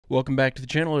Welcome back to the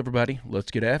channel, everybody.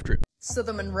 Let's get after it. So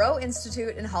the Monroe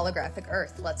Institute and Holographic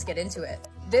Earth, let's get into it.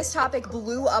 This topic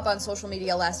blew up on social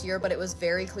media last year, but it was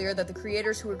very clear that the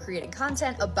creators who were creating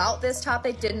content about this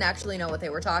topic didn't actually know what they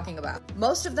were talking about.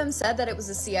 Most of them said that it was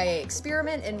a CIA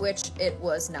experiment, in which it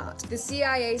was not. The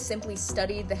CIA simply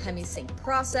studied the hemisync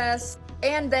process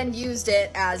and then used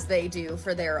it as they do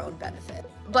for their own benefit.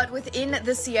 But within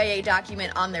the CIA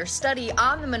document on their study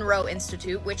on the Monroe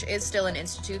Institute, which is still an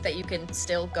institute that you can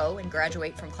still go and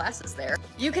graduate from classes there,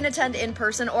 you can attend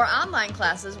in-person or online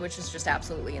classes, which is just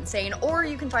absolutely insane, or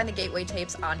you can find the gateway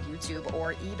tapes on YouTube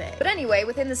or eBay. But anyway,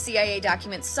 within the CIA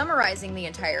document summarizing the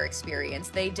entire experience,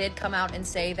 they did come out and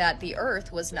say that the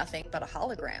Earth was nothing but a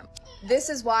hologram. This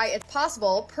is why it's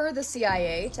possible, per the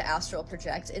CIA, to astral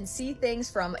project and see things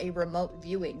from a remote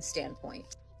viewing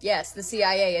standpoint. Yes, the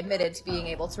CIA admitted to being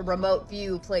able to remote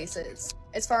view places.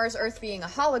 As far as Earth being a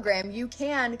hologram, you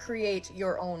can create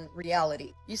your own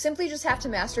reality. You simply just have to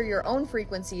master your own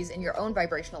frequencies and your own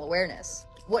vibrational awareness.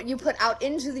 What you put out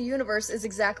into the universe is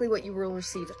exactly what you will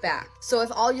receive back. So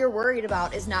if all you're worried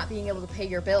about is not being able to pay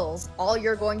your bills, all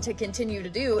you're going to continue to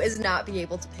do is not be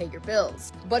able to pay your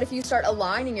bills. But if you start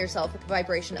aligning yourself with the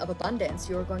vibration of abundance,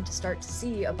 you're going to start to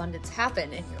see abundance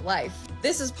happen in your life.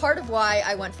 This is part of why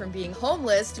I went from being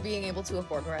homeless to being able to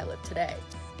afford where I live today.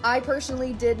 I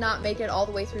personally did not make it all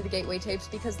the way through the gateway tapes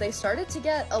because they started to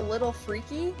get a little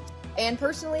freaky, and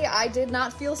personally I did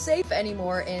not feel safe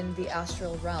anymore in the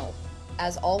astral realm.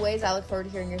 As always, I look forward to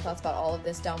hearing your thoughts about all of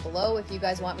this down below. If you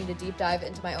guys want me to deep dive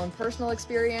into my own personal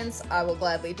experience, I will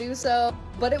gladly do so.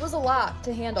 But it was a lot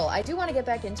to handle. I do want to get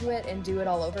back into it and do it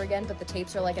all over again, but the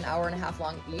tapes are like an hour and a half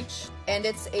long each, and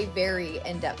it's a very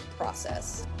in-depth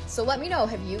process. So let me know,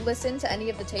 have you listened to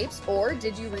any of the tapes, or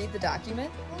did you read the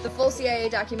document? The full CIA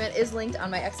document is linked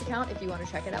on my X account if you want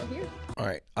to check it out here. All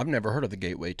right, I've never heard of the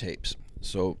gateway tapes,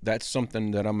 so that's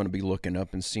something that I'm going to be looking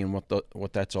up and seeing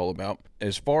what that's all about.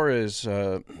 As far as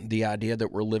the idea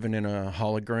that we're living in a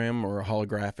hologram or a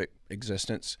holographic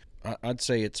existence, I'd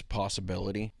say it's a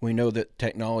possibility. We know that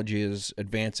technology is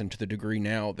advancing to the degree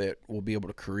now that we'll be able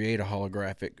to create a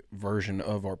holographic version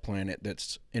of our planet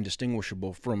that's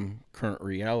indistinguishable from current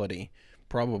reality,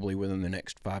 probably within the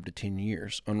next 5 to 10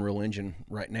 years. Unreal Engine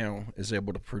right now is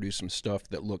able to produce some stuff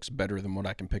that looks better than what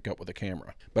I can pick up with a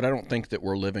camera. But I don't think that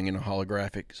we're living in a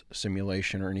holographic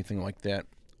simulation or anything like that.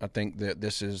 I think that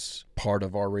this is part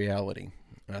of our reality.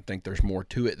 I think there's more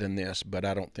to it than this, but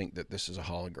I don't think that this is a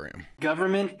hologram.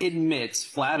 Government admits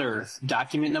flat Earth,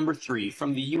 document number 3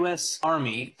 from the U.S.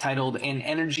 Army, titled An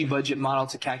Energy Budget Model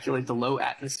to Calculate the Low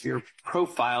Atmosphere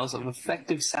Profiles of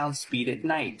Effective Sound Speed at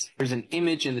Night. There's an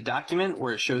image in the document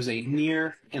where it shows a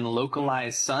near and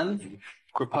localized sun,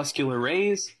 crepuscular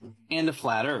rays, and a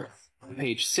flat Earth.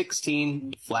 Page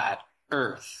 16, flat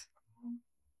Earth.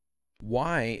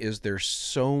 Why is there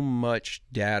so much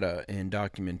data and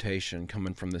documentation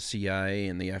coming from the CIA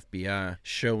and the FBI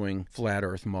showing flat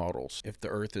Earth models if the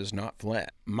Earth is not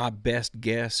flat? My best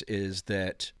guess is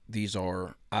that these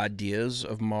are ideas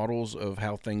of models of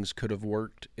how things could have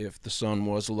worked if the sun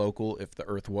was local, if the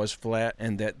Earth was flat,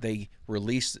 and that they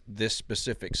release this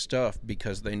specific stuff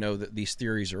because they know that these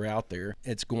theories are out there.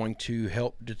 It's going to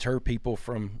help deter people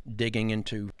from digging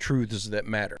into truths that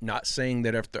matter. Not saying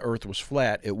that if the Earth was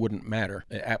flat, it wouldn't matter.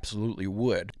 It absolutely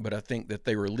would. But I think that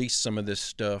they release some of this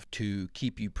stuff to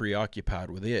keep you preoccupied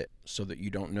with it, so that you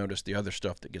don't notice the other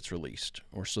stuff that gets released,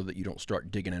 or so that you don't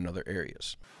start digging in other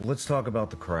areas. Let's talk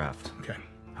about the craft. Okay.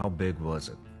 How big was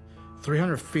it?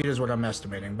 300 feet is what I'm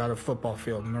estimating, about a football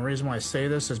field. And the reason why I say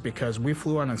this is because we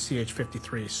flew on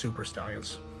CH-53 Super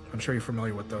Stallions. I'm sure you're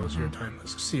familiar with those, your time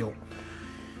as a SEAL.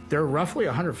 They're roughly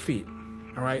 100 feet,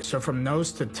 all right? So from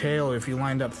nose to tail, if you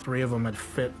lined up 3 of them, it'd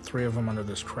fit 3 of them under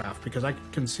this craft. Because I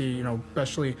can see, you know,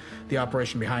 especially the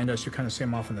operation behind us, you kind of see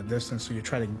them off in the distance, so you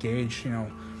try to gauge, you know,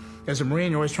 as a Marine,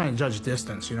 you're always trying to judge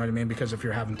distance, you know what I mean? Because if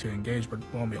you're having to engage, but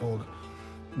lo and behold,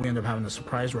 we end up having a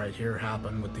surprise right here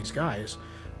happen with these guys.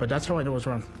 But that's how I know it was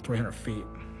around 300 feet.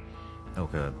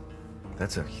 Okay.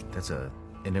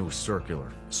 And it was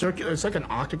circular. Circular, it's like an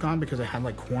octagon because it had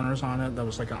like corners on it that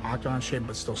was like an octagon shape,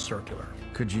 but still circular.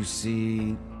 Could you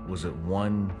see, was it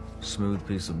one smooth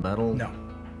piece of metal? No.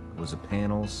 Was it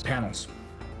panels? Panels.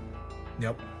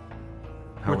 Yep.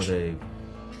 How were they,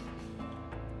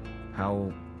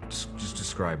 just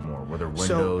describe more. Were there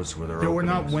windows? So, were there were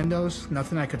not openings? windows,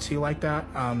 nothing I could see like that.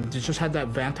 It just had that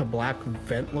Vanta black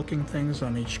vent looking things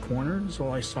on each corner is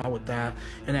all I saw with that.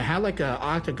 And it had like a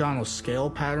octagonal scale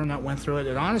pattern that went through it.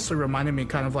 It honestly reminded me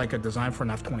kind of like a design for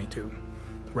an F-22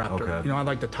 Raptor. Okay. You know, I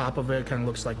like the top of it kind of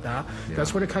looks like that. Yeah.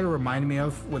 That's what it kind of reminded me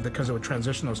of because it would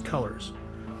transition those colors.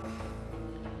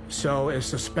 So I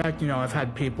suspect, I've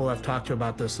had people I've talked to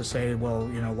about this to say, well,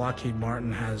 Lockheed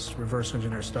Martin has reverse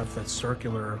engineered stuff that's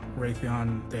circular.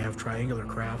 Raytheon, they have triangular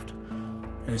craft.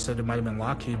 And he said it might have been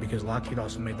Lockheed because Lockheed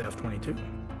also made the F-22.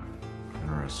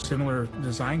 Similar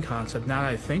design concept. Now that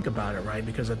I think about it, right,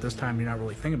 because at this time you're not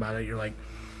really thinking about it, you're like,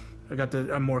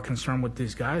 I'm more concerned with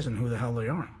these guys and who the hell they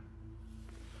are.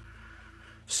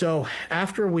 So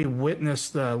after we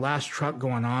witnessed the last truck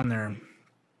going on there,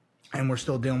 and we're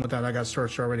still dealing with that, I got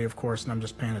searched already, of course, and I'm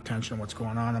just paying attention to what's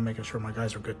going on. I'm making sure my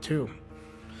guys are good too.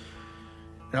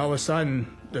 And all of a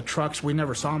sudden, the trucks, we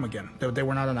never saw them again. They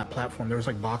were not on that platform. There was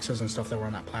like boxes and stuff that were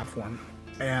on that platform.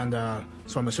 And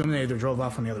so I'm assuming they either drove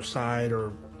off on the other side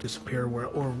or disappeared,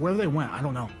 or where they went, I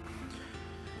don't know.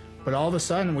 But all of a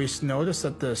sudden, we noticed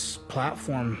that this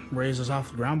platform raises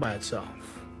off the ground by itself.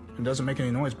 It doesn't make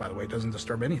any noise, by the way. It doesn't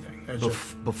disturb anything.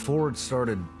 Before it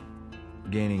started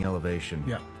gaining elevation,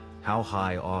 yeah. How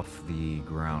high off the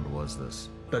ground was this?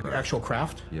 The actual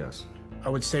craft? Yes. I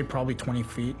would say probably 20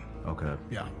 feet. Okay.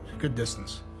 Yeah, good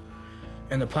distance.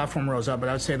 And the platform rose up, but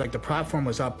I would say like the platform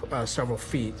was up several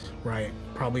feet, right?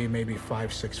 Probably maybe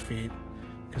 5-6 feet,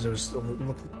 because it was,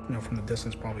 from the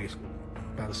distance, probably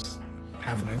about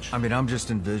half an inch. I mean, I'm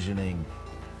envisioning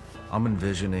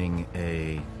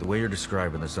the way you're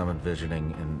describing this, I'm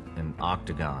envisioning an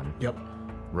octagon. Yep.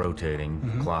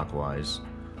 Rotating clockwise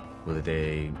with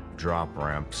a drop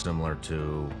ramp similar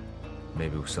to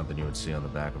maybe something you would see on the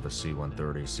back of a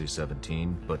C-130,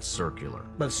 C-17, but circular.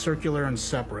 But circular and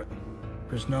separate.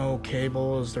 There's no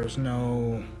cables, there's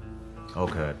no...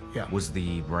 Okay. Yeah. Was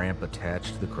the ramp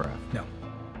attached to the craft? No.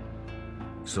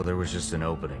 So there was just an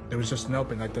opening? There was just an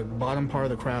opening. Like the bottom part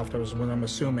of the craft, was what I'm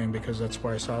assuming, because that's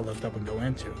where I saw it lift up and go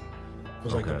into. It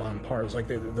was like the bottom part. It was like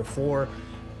the floor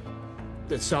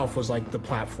itself was like the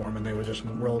platform, and they were just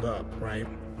rolled up, right?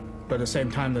 But at the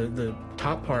same time, the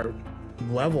top part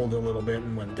leveled a little bit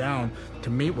and went down to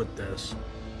meet with this.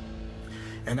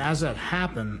 And as that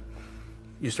happened,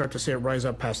 you start to see it rise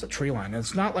up past the tree line. And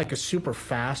it's not like a super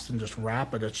fast and just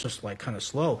rapid, it's just like kind of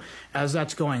slow. As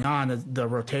that's going on, the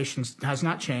rotation has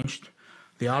not changed.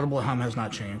 The audible hum has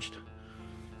not changed.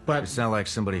 But it's not like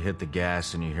somebody hit the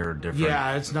gas and you hear a different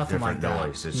yeah, it's nothing like that.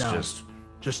 Noise. It's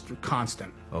just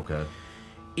constant. Okay.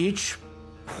 Each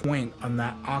point on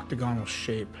that octagonal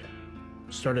shape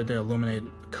started to illuminate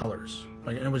colors.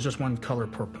 Like, and it was just one color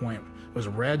per point. It was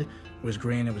red, it was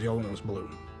green, it was yellow, and it was blue.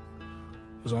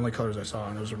 It was the only colors I saw,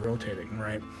 and it was rotating,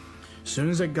 right? As soon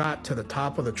as it got to the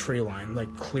top of the tree line,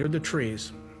 like cleared the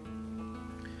trees,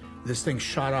 this thing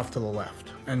shot off to the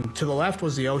left. And to the left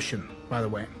was the ocean, by the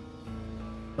way.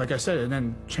 Like I said, it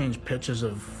didn't change pitches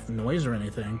of noise or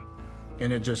anything,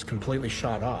 and it just completely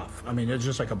shot off. I mean, it was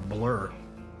just like a blur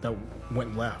that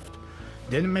went left.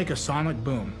 Didn't make a sonic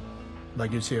boom,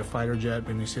 like you'd see a fighter jet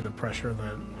when you see the pressure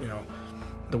that,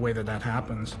 the way that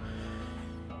happens.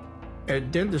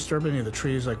 It didn't disturb any of the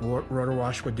trees like rotor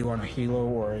wash would do on a helo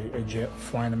or a jet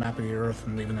flying the map of the earth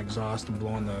and leaving exhaust and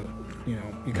blowing the,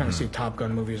 you kind of see Top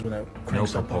Gun movies with that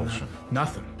cranks up on that.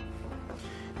 Nothing.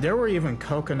 There were even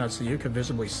coconuts that you could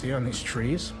visibly see on these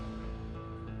trees.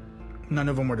 None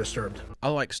of them were disturbed. I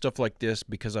like stuff like this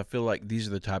because I feel like these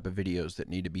are the type of videos that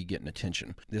need to be getting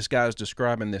attention. This guy's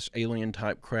describing this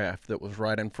alien-type craft that was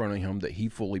right in front of him that he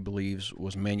fully believes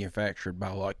was manufactured by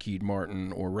Lockheed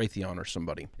Martin or Raytheon or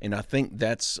somebody. And I think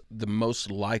that's the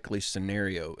most likely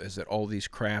scenario, is that all these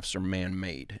crafts are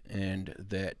man-made, and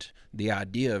that the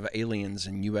idea of aliens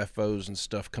and UFOs and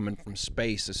stuff coming from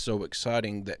space is so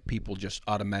exciting that people just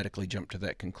automatically jump to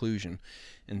that conclusion.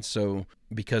 And so,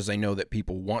 because they know that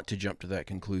people want to jump to that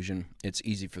conclusion, it's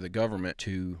easy for the government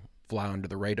to fly under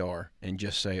the radar and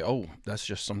just say, oh, that's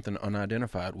just something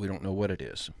unidentified. We don't know what it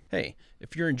is. Hey,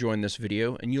 if you're enjoying this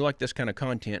video and you like this kind of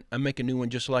content, I make a new one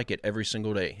just like it every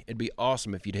single day. It'd be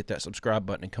awesome if you'd hit that subscribe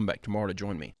button and come back tomorrow to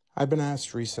join me. I've been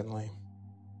asked recently,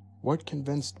 what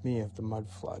convinced me of the mud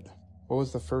flood? What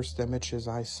was the first images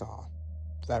I saw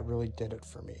that really did it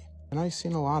for me? And I've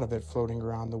seen a lot of it floating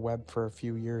around the web for a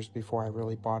few years before I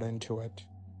really bought into it.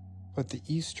 But the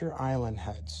Easter Island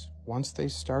heads, once they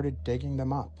started digging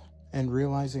them up and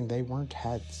realizing they weren't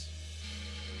heads,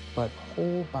 but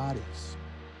whole bodies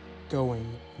going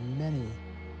many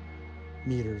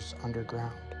meters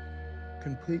underground.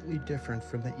 Completely different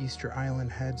from the Easter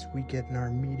Island heads we get in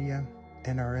our media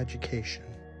and our education.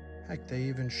 Heck, they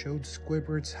even showed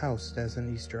Squidward's house as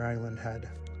an Easter Island head.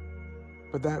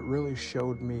 But that really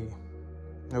showed me.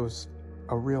 It was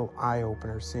a real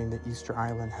eye-opener seeing the Easter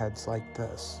Island heads like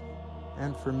this.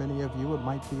 And for many of you, it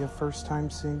might be a first time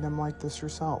seeing them like this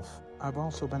yourself. I've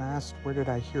also been asked where did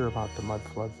I hear about the mud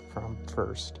flood from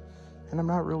first, and I'm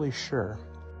not really sure.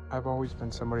 I've always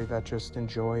been somebody that just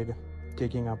enjoyed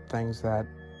digging up things that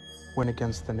went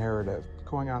against the narrative.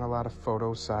 Going on a lot of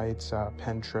photo sites,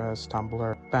 Pinterest,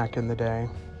 Tumblr, back in the day,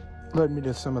 led me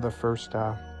to some of the first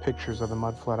pictures of the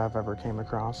mud flood I've ever came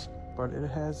across. But it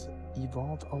has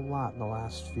evolved a lot in the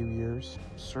last few years,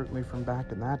 certainly from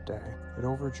back in that day. It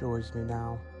overjoys me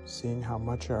now, seeing how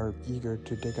much are eager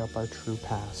to dig up our true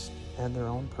past and their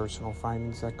own personal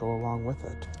findings that go along with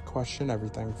it. Question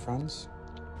everything, friends.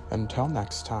 Until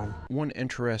next time. One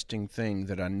interesting thing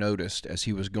that I noticed as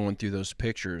he was going through those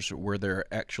pictures where they're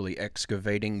actually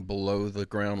excavating below the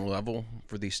ground level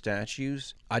for these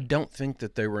statues, I don't think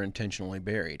that they were intentionally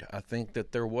buried. I think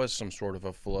that there was some sort of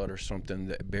a flood or something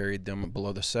that buried them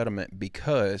below the sediment,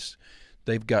 because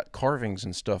they've got carvings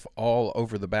and stuff all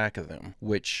over the back of them,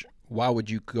 which, why would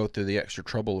you go through the extra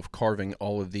trouble of carving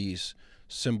all of these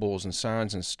symbols and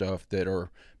signs and stuff that are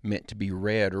meant to be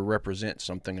read or represent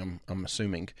something, I'm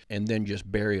assuming, and then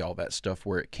just bury all that stuff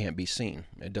where it can't be seen?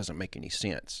 It doesn't make any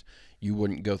sense. You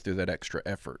wouldn't go through that extra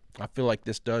effort. I feel like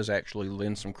this does actually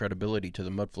lend some credibility to the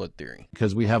mud flood theory.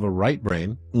 Because we have a right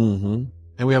brain and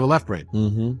we have a left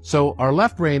brain. So our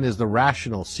left brain is the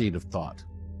rational seat of thought.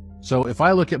 So if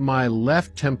I look at my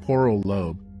left temporal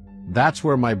lobe, that's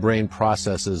where my brain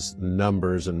processes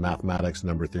numbers and mathematics,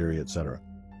 number theory, etc.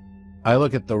 I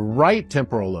look at the right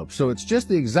temporal lobe. So it's just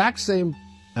the exact same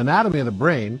anatomy of the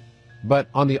brain, but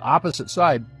on the opposite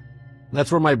side,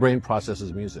 that's where my brain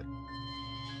processes music.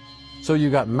 So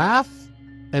you got math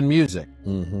and music.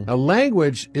 Now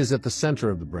language is at the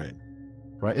center of the brain,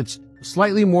 right? It's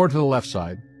slightly more to the left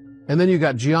side. And then you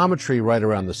got geometry right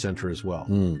around the center as well.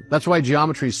 That's why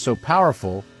geometry is so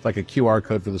powerful, like a QR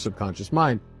code for the subconscious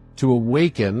mind, to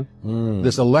awaken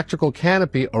this electrical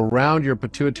canopy around your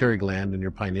pituitary gland and your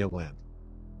pineal gland.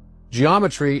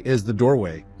 Geometry is the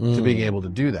doorway to being able to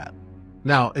do that.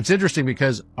 Now, it's interesting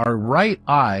because our right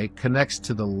eye connects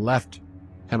to the left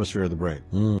hemisphere of the brain.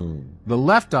 The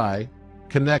left eye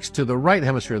connects to the right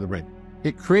hemisphere of the brain.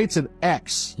 It creates an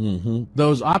X.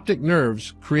 Those optic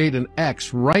nerves create an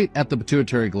X right at the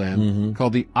pituitary gland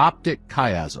called the optic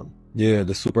chiasm. Yeah,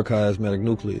 the suprachiasmatic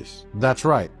nucleus. That's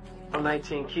right. I'm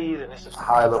 19 Keys, and this is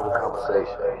high-level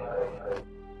conversation.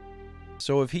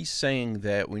 So if he's saying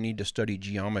that we need to study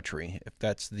geometry, if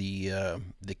that's the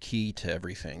key to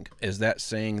everything, is that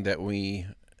saying that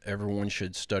everyone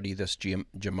should study this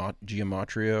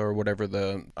geometria or whatever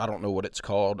I don't know what it's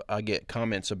called. I get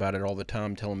comments about it all the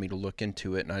time telling me to look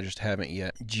into it, and I just haven't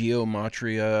yet.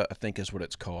 Geometria, I think, is what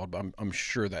it's called, but I'm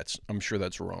sure that's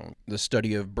wrong. The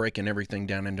study of breaking everything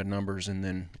down into numbers and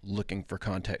then looking for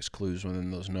context clues within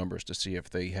those numbers to see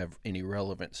if they have any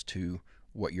relevance to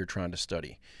what you're trying to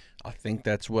study. I think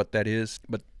that's what that is,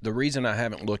 but the reason I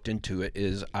haven't looked into it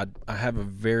is I have a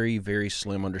very, very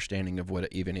slim understanding of what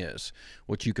it even is,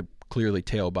 which you could clearly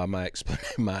tell by my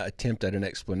attempt at an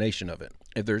explanation of it.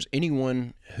 If there's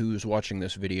anyone who's watching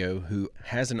this video who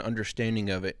has an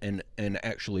understanding of it and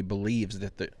actually believes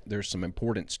that there's some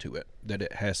importance to it, that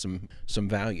it has some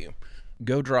value,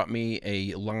 go drop me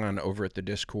a line over at the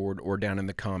Discord or down in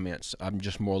the comments. I'm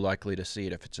just more likely to see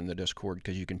it if it's in the Discord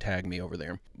because you can tag me over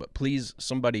there. But please,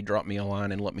 somebody drop me a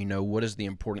line and let me know what is the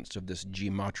importance of this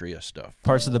gematria stuff.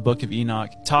 Parts of the Book of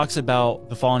Enoch talks about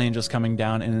the fallen angels coming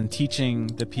down and then teaching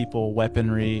the people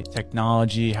weaponry,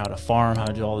 technology, how to farm, how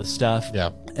to do all this stuff.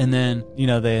 Yeah. And then,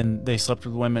 they slept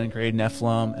with women and created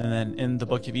Nephilim. And then in the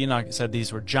Book of Enoch, it said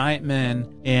these were giant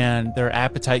men and their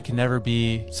appetite can never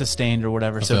be sustained or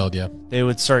whatever. Fulfilled, so they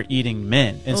would start eating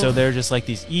men. And so they're just like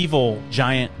these evil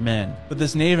giant men. But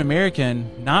this Native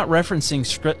American, not referencing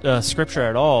scripture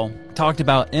at all, talked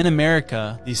about in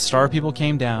America, these star people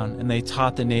came down and they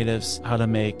taught the natives how to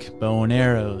make bow and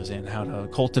arrows and how to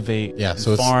cultivate and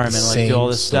farm and do all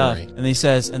this stuff. And he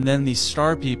says, and then these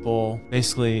star people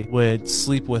basically would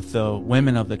sleep with the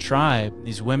women of the tribe.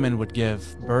 These women would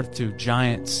give birth to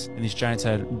giants, and these giants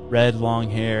had red long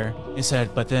hair. He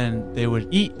said, but then they would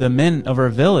eat the men of our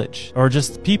village or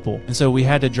just the people. And so we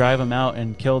had to drive them out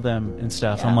and kill them and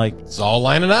stuff. Yeah. I'm like, it's all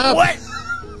lining up. What?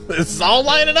 This is all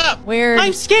lining up. Weird.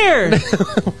 I'm scared.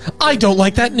 I don't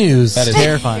like that news. That is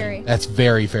terrifying. That's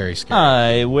very, very scary.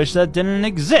 I wish that didn't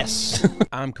exist.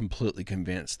 I'm completely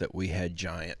convinced that we had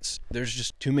giants. There's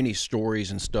just too many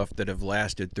stories and stuff that have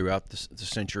lasted throughout the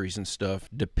centuries and stuff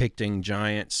depicting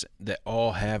giants that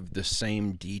all have the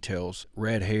same details.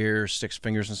 Red hair, 6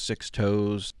 fingers and 6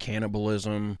 toes,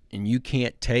 cannibalism. And you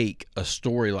can't take a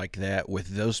story like that with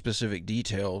those specific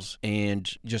details and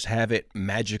just have it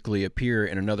magically appear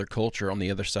in another culture on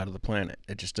the other side of the planet.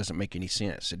 It just doesn't make any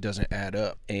sense. It doesn't add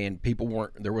up. And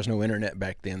there was no internet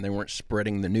back then. They weren't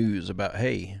spreading the news about,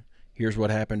 hey, here's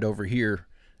what happened over here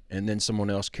and then someone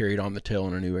else carried on the tale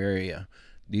in a new area.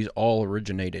 These all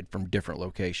originated from different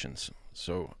locations,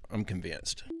 so I'm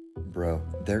convinced. Bro,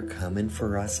 they're coming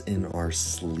for us in our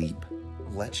sleep.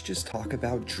 Let's just talk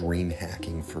about dream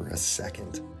hacking for a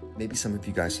second. Maybe some of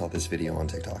you guys saw this video on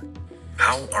TikTok.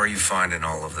 How are you finding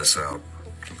all of this out?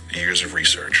 Years of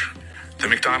research. The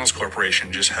McDonald's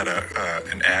Corporation just had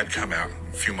an ad come out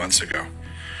a few months ago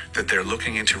that they're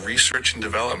looking into research and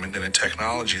development in a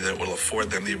technology that will afford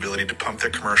them the ability to pump their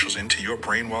commercials into your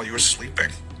brain while you're sleeping.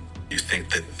 You think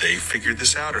that they figured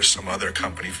this out or some other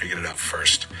company figured it out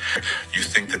first? You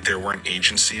think that there weren't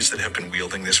agencies that have been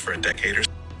wielding this for a decade or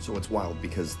so? So it's wild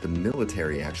because the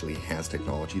military actually has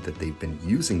technology that they've been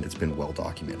using that's been well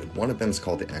documented. One of them is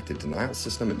called the active denial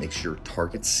system. It makes your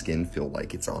target's skin feel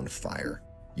like it's on fire.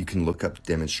 You can look up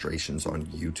demonstrations on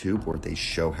YouTube where they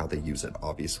show how they use it.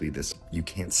 Obviously, you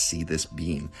can't see this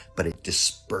beam, but it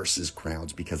disperses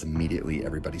crowds because immediately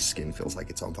everybody's skin feels like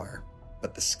it's on fire.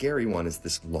 But the scary one is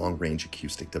this long-range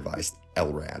acoustic device,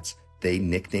 LRADs. They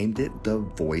nicknamed it the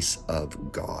voice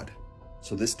of God.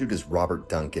 So this dude is Robert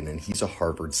Duncan, and he's a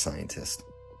Harvard scientist.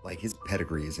 Like, his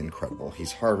pedigree is incredible.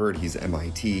 He's Harvard, he's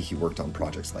MIT, he worked on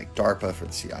projects like DARPA for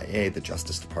the CIA, the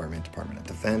Justice Department, Department of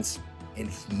Defense. And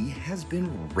he has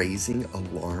been raising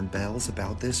alarm bells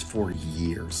about this for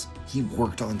years. He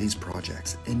worked on these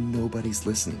projects and nobody's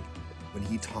listening. When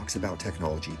he talks about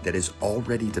technology that is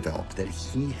already developed, that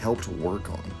he helped work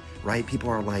on, right? People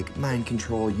are like, mind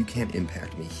control, you can't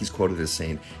impact me. He's quoted as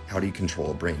saying, how do you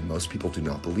control a brain? Most people do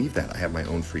not believe that. I have my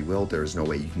own free will. There is no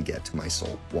way you can get to my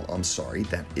soul. Well, I'm sorry,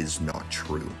 that is not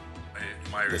true.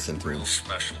 My real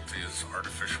specialty is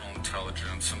artificial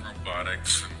intelligence and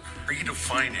robotics and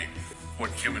redefining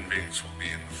what human beings will be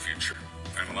in the future.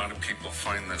 And a lot of people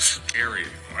find this scary.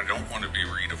 I don't want to be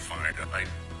redefined. I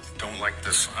don't like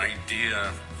this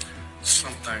idea,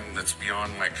 something that's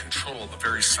beyond my control. The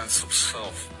very sense of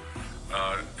self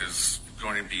is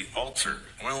going to be altered.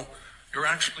 Well, you're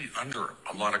actually under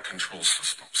a lot of control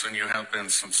systems, and you have been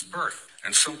since birth.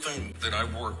 And something that I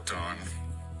worked on,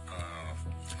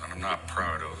 and I'm not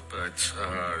proud of, but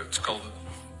it's called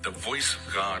the voice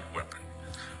of God weapon.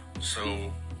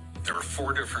 So there are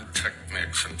 4 different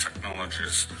techniques and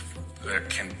technologies that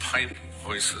can pipe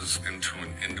voices into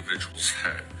an individual's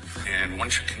head. And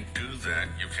once you can do that,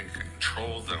 you can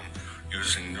control them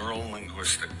using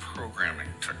neuro-linguistic programming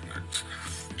techniques.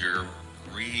 You're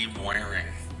rewiring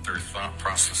their thought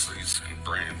processes and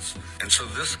brains. And so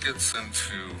this gets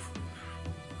into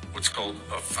what's called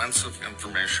offensive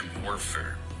information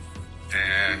warfare.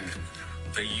 And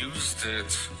they used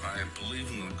it, I believe,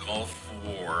 in the Gulf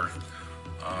War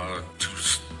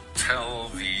to tell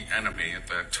the enemy at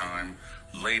that time,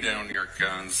 lay down your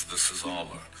guns, this is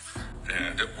Allah.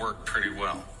 And it worked pretty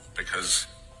well because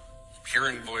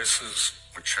hearing voices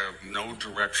which have no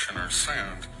direction or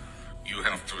sound, you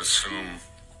have to assume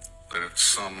that it's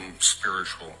some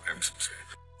spiritual entity.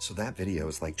 So that video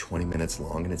is like 20 minutes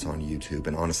long and it's on YouTube.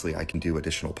 And honestly, I can do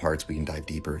additional parts. We can dive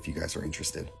deeper if you guys are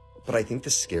interested. But I think the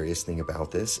scariest thing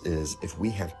about this is if we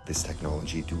have this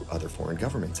technology, do other foreign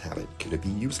governments have it? Could it be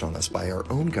used on us by our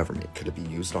own government? Could it be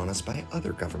used on us by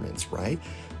other governments, right?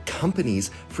 Companies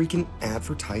freaking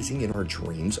advertising in our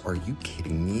dreams. Are you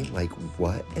kidding me? Like,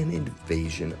 what an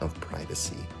invasion of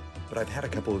privacy. But I've had a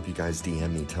couple of you guys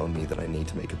DM me telling me that I need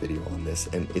to make a video on this,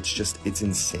 and it's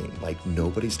insane. Like,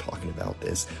 nobody's talking about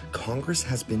this. Congress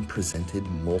has been presented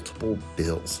multiple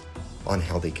bills on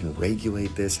how they can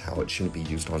regulate this, how it shouldn't be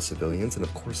used on civilians, and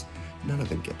of course, none of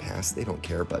them get passed. They don't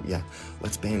care, but yeah,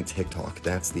 let's ban TikTok.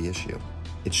 That's the issue.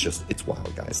 It's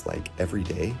wild, guys. Like, every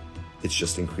day, it's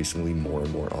just increasingly more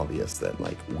and more obvious that,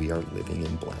 like, we are living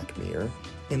in Black Mirror,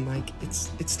 and, like,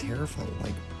 it's terrifying.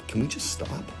 Like, can we just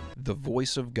stop? The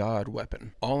voice of God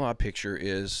weapon. All I picture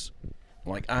is,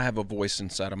 like, I have a voice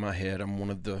inside of my head. I'm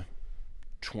one of the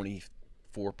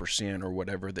 24% or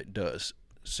whatever that does.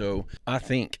 So I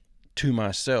think to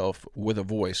myself with a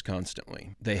voice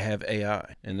constantly. They have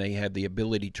AI, and they have the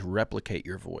ability to replicate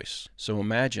your voice. So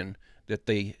imagine that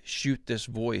they shoot this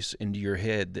voice into your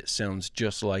head that sounds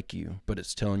just like you, but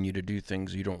it's telling you to do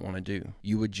things you don't want to do.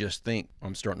 You would just think,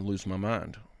 I'm starting to lose my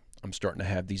mind. I'm starting to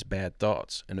have these bad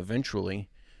thoughts. And eventually,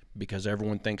 because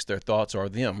everyone thinks their thoughts are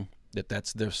them,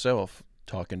 that's their self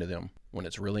talking to them, when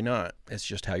it's really not. It's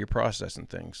just how you're processing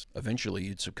things. Eventually,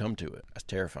 you'd succumb to it. That's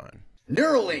terrifying.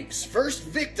 Neuralink's first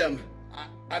victim,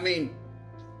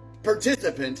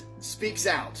 participant, speaks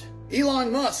out.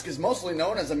 Elon Musk is mostly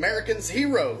known as America's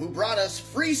hero who brought us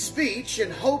free speech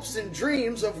and hopes and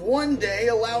dreams of one day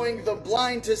allowing the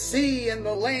blind to see and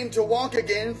the lame to walk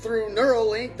again through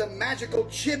Neuralink, the magical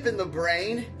chip in the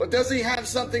brain. But does he have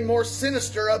something more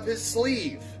sinister up his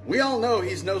sleeve? We all know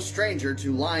he's no stranger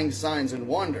to lying signs and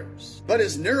wonders. But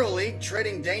is Neuralink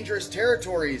treading dangerous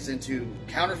territories into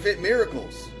counterfeit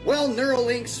miracles? Well,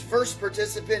 Neuralink's first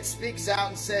participant speaks out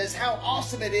and says how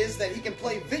awesome it is that he can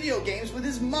play video games with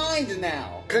his mind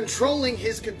now, controlling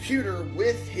his computer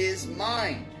with his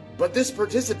mind. But this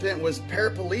participant was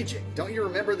paraplegic. Don't you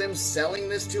remember them selling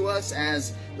this to us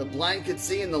as the blind could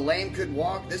see and the lame could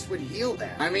walk? This would heal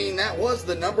them. I mean, that was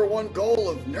the #1 goal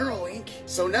of Neuralink.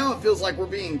 So now it feels like we're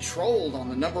being trolled on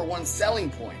the #1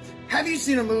 selling point. Have you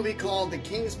seen a movie called The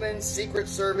Kingsman Secret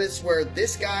Service where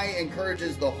this guy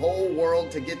encourages the whole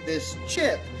world to get this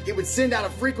chip? He would send out a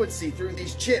frequency through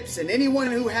these chips, and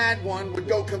anyone who had one would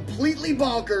go completely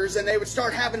bonkers and they would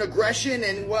start having aggression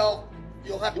and, well,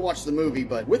 you'll have to watch the movie,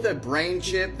 but with a brain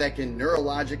chip that can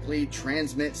neurologically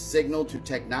transmit signal to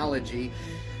technology,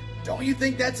 don't you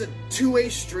think that's a two-way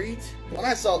street? When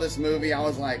I saw this movie, I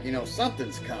was like, you know,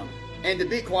 something's coming. And to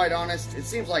be quite honest, it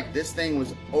seems like this thing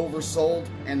was oversold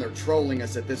and they're trolling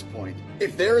us at this point.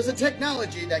 If there is a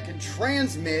technology that can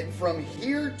transmit from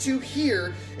here to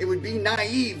here, it would be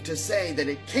naive to say that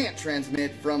it can't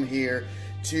transmit from here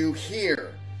to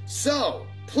here. So,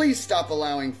 please stop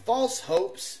allowing false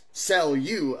hopes sell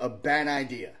you a bad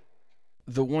idea.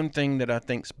 The one thing that I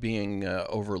think's being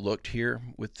overlooked here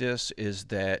with this is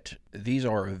that these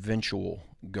are eventual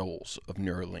goals of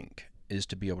Neuralink, is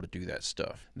to be able to do that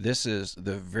stuff. This is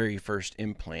the very first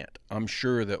implant. I'm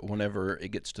sure that whenever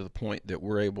it gets to the point that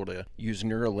we're able to use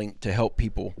Neuralink to help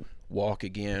people walk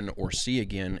again or see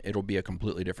again, it'll be a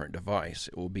completely different device.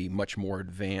 It will be much more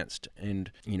advanced, and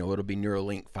you know, it'll be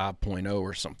Neuralink 5.0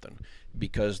 or something,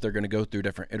 because they're going to go through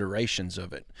different iterations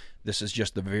of it. This is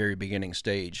just the very beginning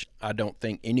stage. I don't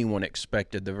think anyone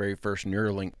expected the very first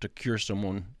Neuralink to cure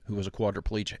someone who was a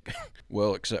quadriplegic.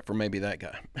 Well, except for maybe that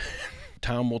guy.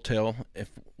 Time will tell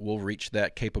if we'll reach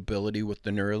that capability with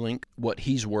the Neuralink. What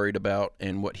he's worried about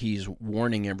and what he's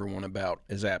warning everyone about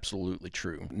is absolutely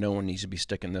true. No one needs to be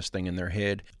sticking this thing in their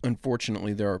head.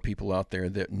 Unfortunately, there are people out there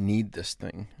that need this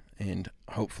thing, and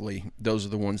hopefully those are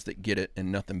the ones that get it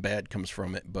and nothing bad comes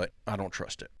from it, but I don't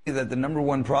trust it. That the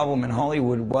 #1 problem in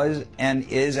Hollywood was and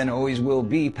is and always will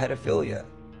be pedophilia.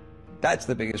 That's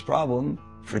the biggest problem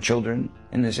for children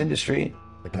in this industry.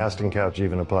 The casting couch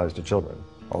even applies to children.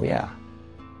 Oh yeah.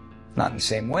 Not in the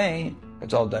same way.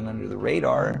 It's all done under the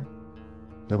radar.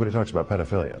 Nobody talks about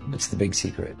pedophilia. It's the big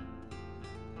secret.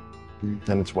 And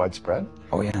it's widespread?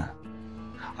 Oh yeah.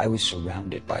 I was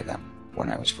surrounded by them when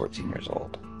I was 14 years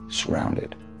old.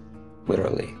 Surrounded.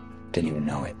 Literally. Didn't even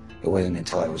know it. It wasn't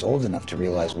until I was old enough to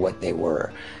realize what they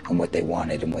were and what they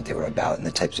wanted and what they were about and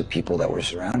the types of people that were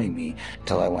surrounding me,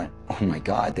 until I went, oh my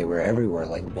God, they were everywhere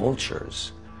like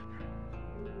vultures.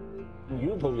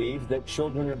 You believe that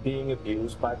children are being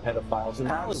abused by pedophiles in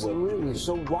Hollywood. Absolutely.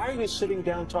 So why are you sitting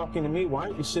down talking to me? Why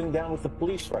aren't you sitting down with the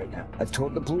police right now? I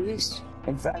told the police.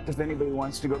 In fact, if anybody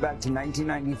wants to go back to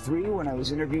 1993 when I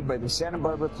was interviewed by the Santa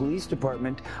Barbara Police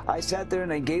Department, I sat there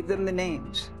and I gave them the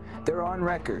names. They're on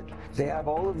record. They have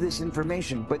all of this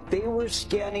information, but they were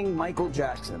scanning Michael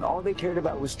Jackson. All they cared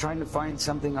about was trying to find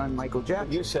something on Michael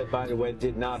Jackson. You said, by the way,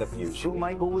 did not abuse you.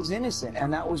 Michael was innocent,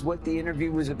 and that was what the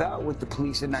interview was about with the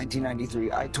police in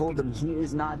 1993. I told them he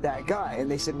is not that guy,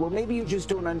 and they said, well, maybe you just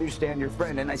don't understand your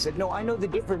friend. And I said, no, I know the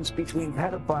difference between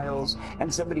pedophiles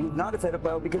and somebody who's not a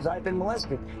pedophile because I've been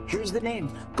molested. Here's the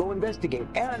name. Go investigate.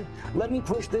 And let me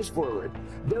push this forward.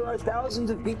 There are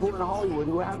thousands of people in Hollywood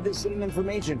who have this same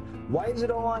information. Why is it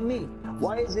all on me?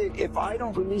 Why is it if I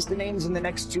don't release the names in the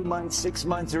next 2 months, 6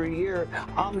 months, or a year,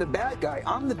 I'm the bad guy?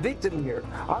 I'm the victim here.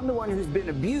 I'm the one who's been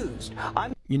abused.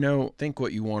 You know, think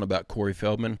what you want about Corey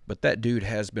Feldman, but that dude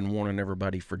has been warning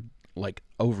everybody for like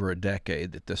over a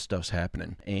decade that this stuff's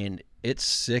happening. And it's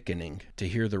sickening to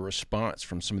hear the response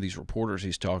from some of these reporters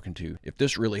he's talking to. If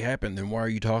this really happened, then why are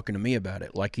you talking to me about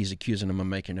it? Like he's accusing them of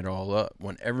making it all up,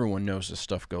 when everyone knows this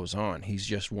stuff goes on. He's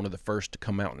just one of the first to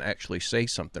come out and actually say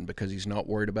something because he's not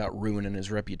worried about ruining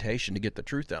his reputation to get the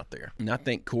truth out there. And I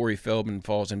think Corey Feldman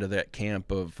falls into that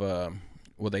camp of,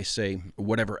 well, they say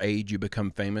whatever age you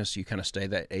become famous, you kind of stay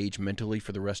that age mentally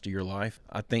for the rest of your life.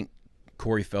 I think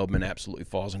Corey Feldman absolutely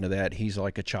falls into that. He's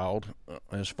like a child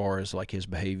as far as like his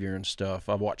behavior and stuff.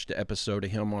 I watched an episode of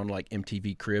him on like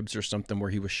MTV Cribs or something where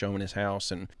he was showing his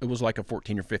house, and it was like a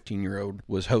 14 or 15-year-old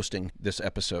was hosting this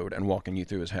episode and walking you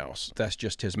through his house. That's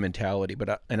just his mentality.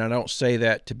 But I don't say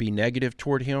that to be negative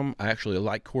toward him. I actually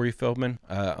like Corey Feldman.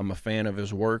 I'm a fan of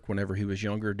his work whenever he was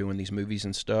younger doing these movies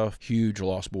and stuff. Huge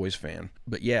Lost Boys fan.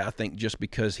 But yeah, I think just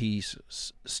because he's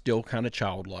still kind of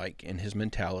childlike in his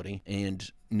mentality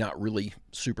and not really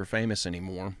super famous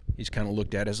anymore. He's kind of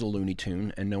looked at as a Looney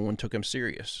Tune, and no one took him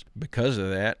serious. Because of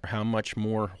that, how much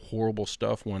more horrible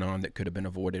stuff went on that could have been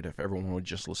avoided if everyone would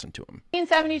just listen to him.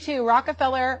 1972,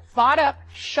 Rockefeller bought up,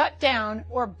 shut down,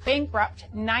 or bankrupt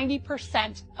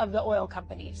 90% of the oil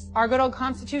companies. Our good old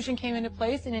Constitution came into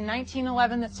place, and in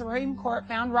 1911, the Supreme Court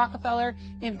found Rockefeller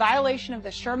in violation of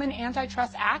the Sherman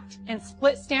Antitrust Act and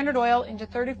split Standard Oil into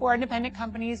 34 independent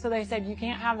companies. So they said, you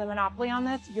can't have the monopoly on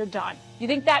this, you're done. You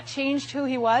think that changed who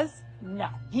he was? No.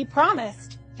 He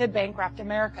promised to bankrupt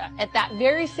America. At that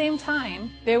very same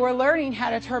time, they were learning how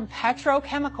to turn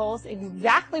petrochemicals,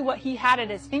 exactly what he had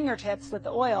at his fingertips with the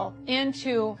oil,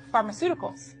 into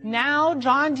pharmaceuticals. Now,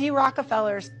 John D.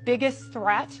 Rockefeller's biggest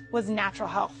threat was natural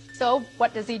health. So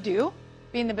what does he do?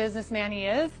 Being the businessman he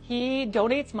is, he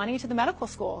donates money to the medical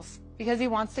schools because he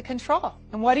wants to control.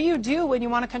 And what do you do when you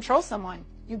want to control someone?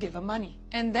 You give him money.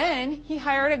 And then he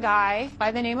hired a guy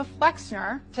by the name of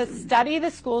Flexner to study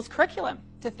the school's curriculum,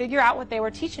 to figure out what they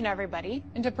were teaching everybody,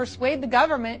 and to persuade the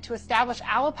government to establish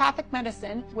allopathic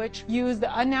medicine, which used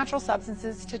the unnatural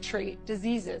substances to treat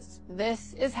diseases.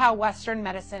 This is how Western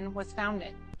medicine was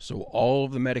founded. So all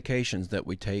of the medications that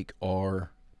we take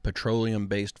are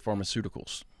petroleum-based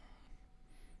pharmaceuticals.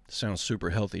 Sounds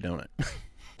super healthy, don't it?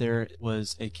 There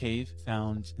was a cave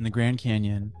found in the Grand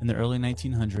Canyon in the early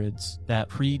 1900s that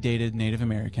predated Native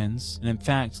Americans, and in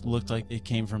fact looked like it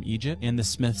came from Egypt, and the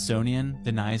Smithsonian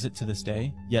denies it to this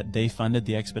day, yet they funded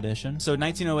the expedition. So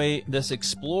 1908, this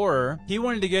explorer, he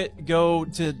wanted to go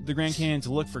to the Grand Canyon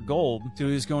to look for gold, so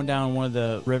he was going down one of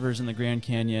the rivers in the Grand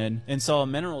Canyon and saw a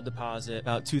mineral deposit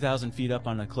about 2,000 feet up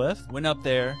on a cliff. Went up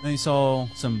there, and he saw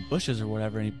some bushes or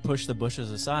whatever, and he pushed the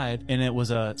bushes aside, and it was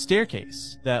a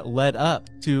staircase that led up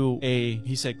to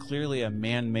he said clearly a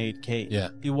man-made cave. Yeah.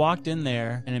 He walked in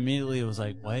there and immediately was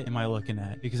like, what am I looking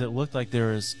at? Because it looked like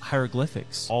there was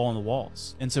hieroglyphics all on the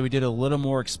walls. And so he did a little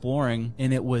more exploring,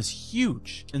 and it was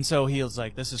huge. And so he was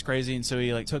like, this is crazy. And so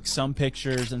he like took some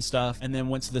pictures and stuff, and then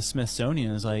went to the Smithsonian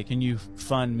and was like, can you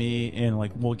fund me, and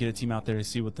like we'll get a team out there to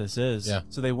see what this is. Yeah.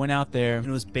 So they went out there, and it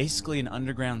was basically an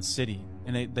underground city.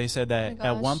 And they said that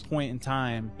at one point in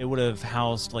time, it would have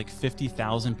housed like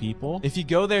 50,000 people. If you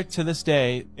go there to this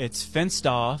day, it's fenced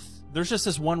off. There's just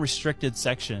this one restricted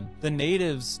section. The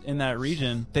natives in that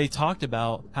region, they talked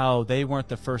about how they weren't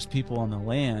the first people on the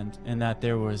land, and that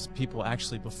there was people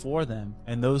actually before them,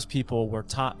 and those people were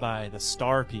taught by the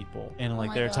star people, and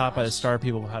like they're taught by the star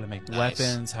people how to make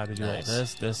weapons, how to do like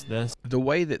this. The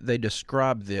way that they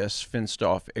describe this fenced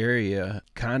off area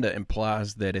kind of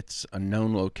implies that it's a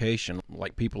known location,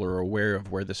 like people are aware of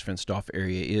where this fenced off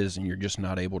area is, and you're just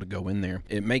not able to go in there.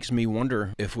 It makes me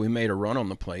wonder if we made a run on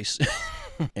the place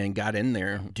and got in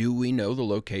there, do we know the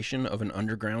location of an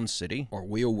underground city? Are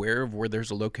we aware of where there's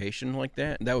a location like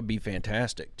that? That would be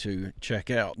fantastic to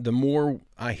check out. The more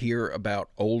I hear about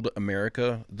old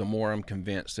America, the more I'm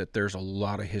convinced that there's a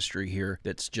lot of history here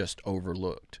that's just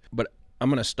overlooked. But I'm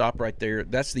going to stop right there.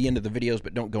 That's the end of the videos,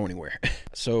 but don't go anywhere.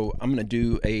 So I'm going to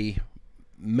do a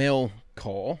mail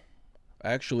call.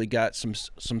 I actually got some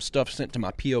stuff sent to my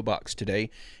P.O. box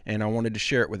today, and I wanted to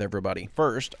share it with everybody.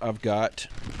 First, I've got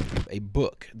a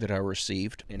book that I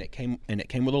received, and it came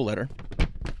with a letter.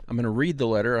 I'm going to read the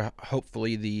letter.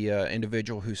 Hopefully the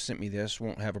individual who sent me this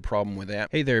won't have a problem with that.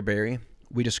 Hey there, Barry.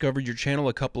 We discovered your channel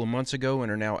a couple of months ago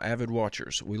and are now avid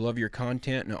watchers. We love your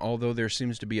content, and although there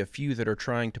seems to be a few that are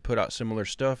trying to put out similar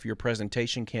stuff, your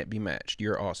presentation can't be matched.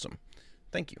 You're awesome.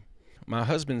 Thank you. My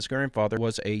husband's grandfather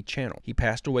was a channel. He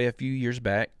passed away a few years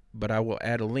back, but I will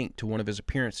add a link to one of his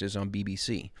appearances on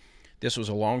BBC. This was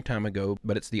a long time ago,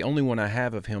 but it's the only one I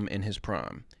have of him in his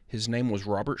prime. His name was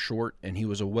Robert Short, and he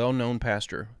was a well-known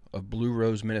pastor of Blue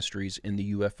Rose Ministries in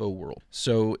the UFO world.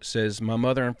 So it says, my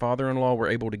mother and father-in-law were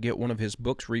able to get one of his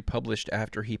books republished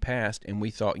after he passed, and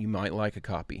we thought you might like a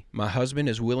copy. My husband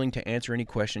is willing to answer any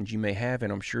questions you may have,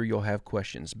 and I'm sure you'll have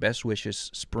questions. Best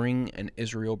wishes, Spring and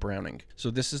Israel Browning.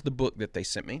 So this is the book that they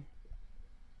sent me.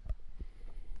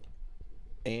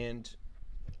 And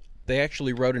they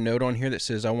actually wrote a note on here that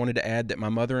says, I wanted to add that my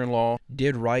mother-in-law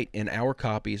did write in our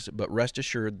copies, but rest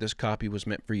assured this copy was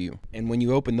meant for you. And when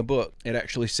you open the book, it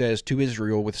actually says, to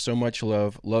Israel with so much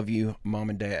love you,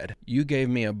 Mom and Dad. You gave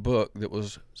me a book that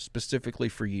was specifically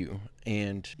for you,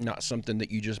 and not something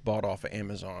that you just bought off of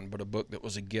Amazon, but a book that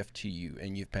was a gift to you,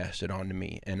 and you've passed it on to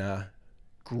me, and I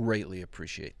greatly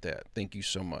appreciate that. Thank you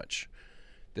so much.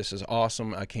 This is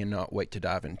awesome. I cannot wait to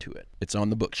dive into it. It's on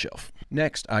the bookshelf.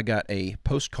 Next, I got a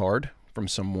postcard from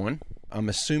someone. I'm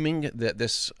assuming that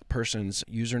this person's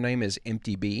username is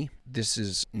EmptyB. This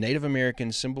is Native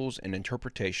American Symbols and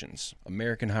Interpretations,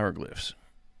 American Hieroglyphs.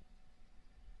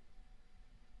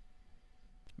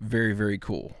 Very, very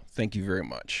cool. Thank you very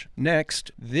much.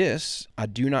 Next, this, I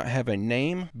do not have a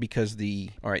name because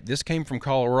all right, this came from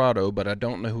Colorado, but I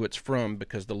don't know who it's from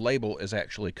because the label is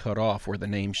actually cut off where the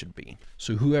name should be.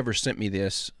 So whoever sent me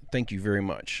this, thank you very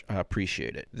much. I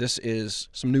appreciate it. This is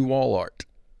some new wall art.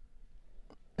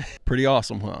 Pretty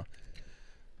awesome, huh?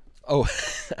 Oh,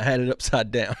 I had it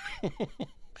upside down.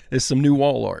 It's some new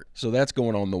wall art. So that's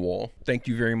going on the wall. Thank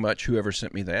you very much, whoever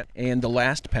sent me that. And the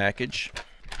last package,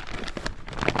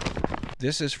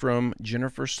 this is from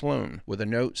Jennifer Sloan with a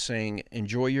note saying,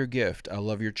 enjoy your gift. I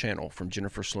love your channel, from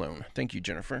Jennifer Sloan. Thank you,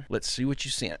 Jennifer. Let's see what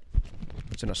you sent.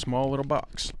 It's in a small little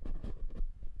box.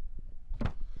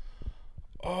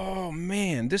 Oh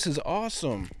man, this is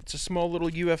awesome. It's a small little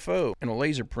UFO and a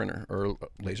laser pointer.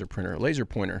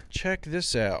 Check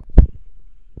this out.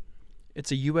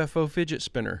 It's a UFO fidget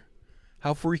spinner.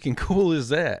 How freaking cool is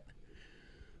that?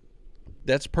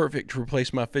 That's perfect to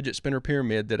replace my fidget spinner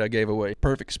pyramid that I gave away.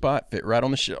 Perfect spot, fit right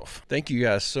on the shelf. Thank you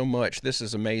guys so much. This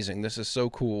is amazing. This is so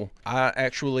cool. I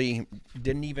actually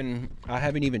I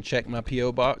haven't even checked my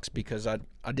P.O. box because I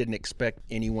didn't expect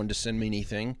anyone to send me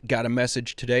anything. Got a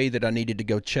message today that I needed to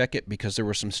go check it because there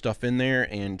was some stuff in there,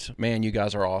 and man, you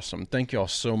guys are awesome. Thank y'all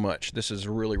so much. This is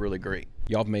really, really great.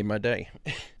 Y'all have made my day.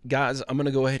 Guys, I'm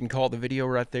gonna go ahead and call the video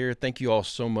right there. Thank you all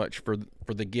so much for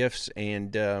the gifts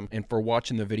and for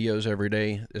watching the videos every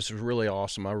day. This is really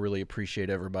awesome. I really appreciate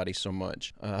everybody so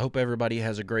much. I hope everybody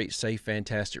has a great, safe,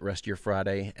 fantastic rest of your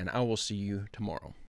Friday, and I will see you tomorrow.